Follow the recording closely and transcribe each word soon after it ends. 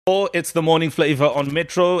Oh, it's the morning flavor on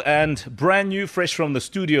Metro and brand new, fresh from the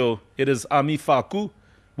studio. It is Amanda Faku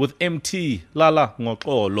with MT Lala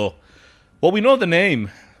Ngokolo. Well, we know the name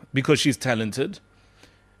because she's talented.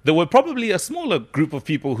 There were probably a smaller group of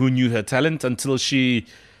people who knew her talent until she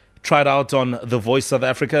tried out on The Voice South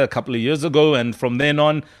Africa a couple of years ago, and from then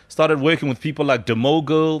on started working with people like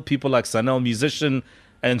Demogel, people like Sanel Musician,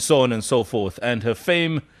 and so on and so forth. And her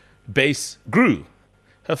fame base grew.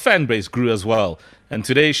 Her fan base grew as well. And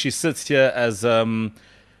today she sits here as a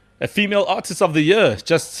female artist of the year,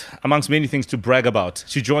 just amongst many things to brag about.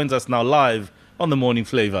 She joins us now live on the Morning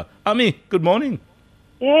Flavor. Ami, good morning.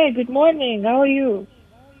 Hey, good morning. How are you?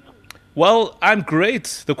 Well, I'm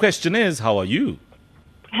great. The question is, how are you?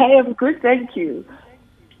 I am good, thank you.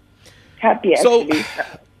 Happy, actually.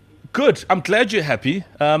 So, good. I'm glad you're happy.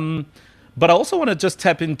 But I also want to just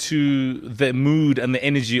tap into the mood and the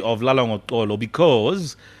energy of Lala Ngotolo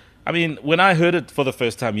because, I mean, when I heard it for the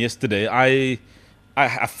first time yesterday, I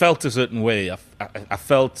felt a certain way. I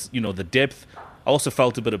felt, the depth. I also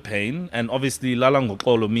felt a bit of pain. And obviously, Lala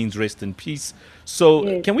Ngotolo means rest in peace. So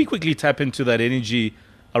Yes. can we quickly tap into that energy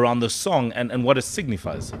around the song and what it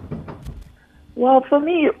signifies? Well, for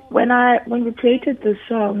me, when we created the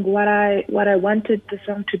song, what I wanted the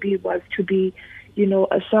song to be was to be,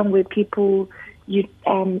 a song where people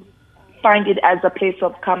find it as a place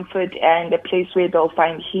of comfort and a place where they'll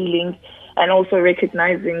find healing, and also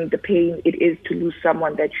recognizing the pain it is to lose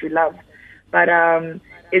someone that you love. But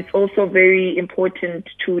it's also very important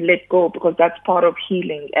to let go because that's part of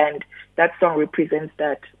healing, and that song represents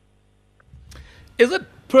that. Is it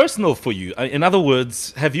personal for you? In other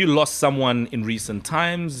words, have you lost someone in recent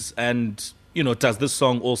times? And, does this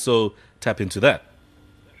song also tap into that?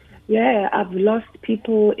 Yeah, I've lost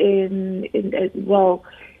people in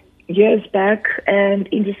years back and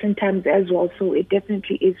in recent times as well. So it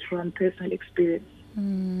definitely is from personal experience.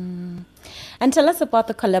 And tell us about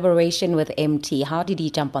the collaboration with MT. How did he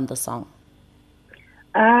jump on the song?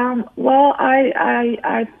 Well,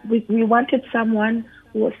 we wanted someone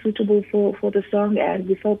who was suitable for the song, and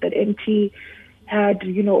we felt that MT had,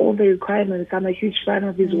 all the requirements. I'm a huge fan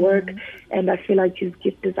of his work, and I feel like his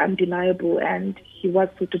gift is undeniable, and he was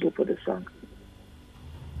suitable for the song.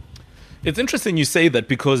 It's interesting you say that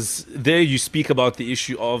because there you speak about the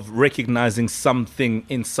issue of recognizing something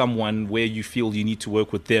in someone where you feel you need to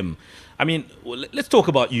work with them. I mean, let's talk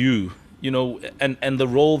about you, and the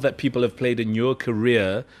role that people have played in your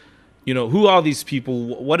career. Who are these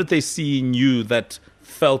people? What did they see in you that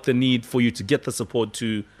felt the need for you to get the support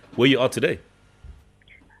to where you are today?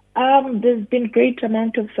 There's been great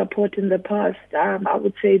amount of support in the past. I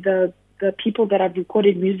would say the people that I've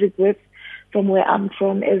recorded music with from where I'm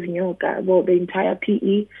from as Nyoka, the entire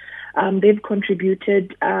PE, they've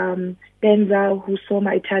contributed. Benza, who saw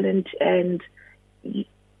my talent and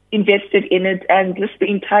invested in it, and just the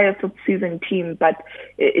entire fifth season team. But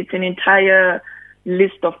it's an entire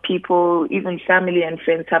list of people, even family and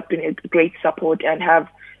friends have been a great support and have,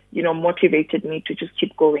 motivated me to just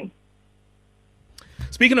keep going.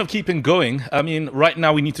 Speaking of keeping going, I mean, right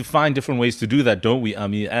now we need to find different ways to do that, don't we,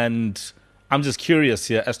 Ami? And I'm just curious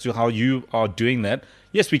here as to how you are doing that.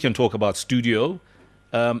 Yes, we can talk about studio.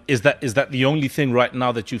 Is that the only thing right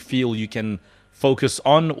now that you feel you can focus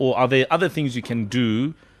on, or are there other things you can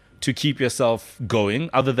do to keep yourself going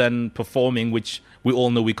other than performing, which we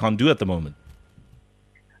all know we can't do at the moment?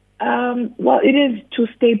 Well, it is to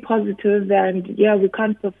stay positive, and we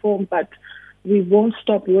can't perform, but we won't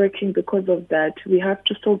stop working because of that. We have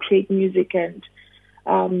to still create music and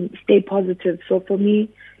stay positive. So for me,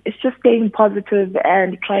 it's just staying positive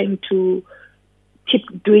and trying to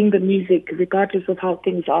keep doing the music regardless of how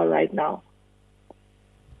things are right now.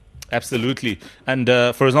 Absolutely. And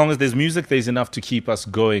for as long as there's music, there's enough to keep us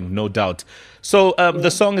going, no doubt. So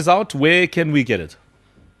the song is out. Where can we get it?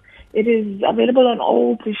 It is available on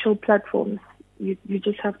all digital platforms. You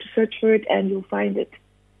just have to search for it and you'll find it.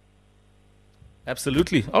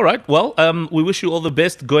 Absolutely. All right. Well, we wish you all the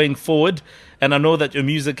best going forward. And I know that your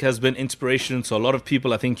music has been inspiration to a lot of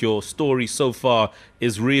people. I think your story so far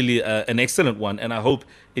is really an excellent one. And I hope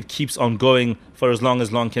it keeps on going for as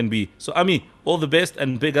long can be. So, Ami, all the best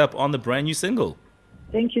and big up on the brand new single.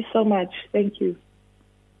 Thank you so much. Thank you.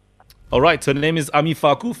 All right. Her name is Amanda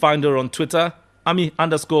Faku. Find her on Twitter,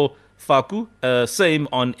 Ami_Faku. Same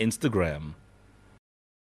on Instagram.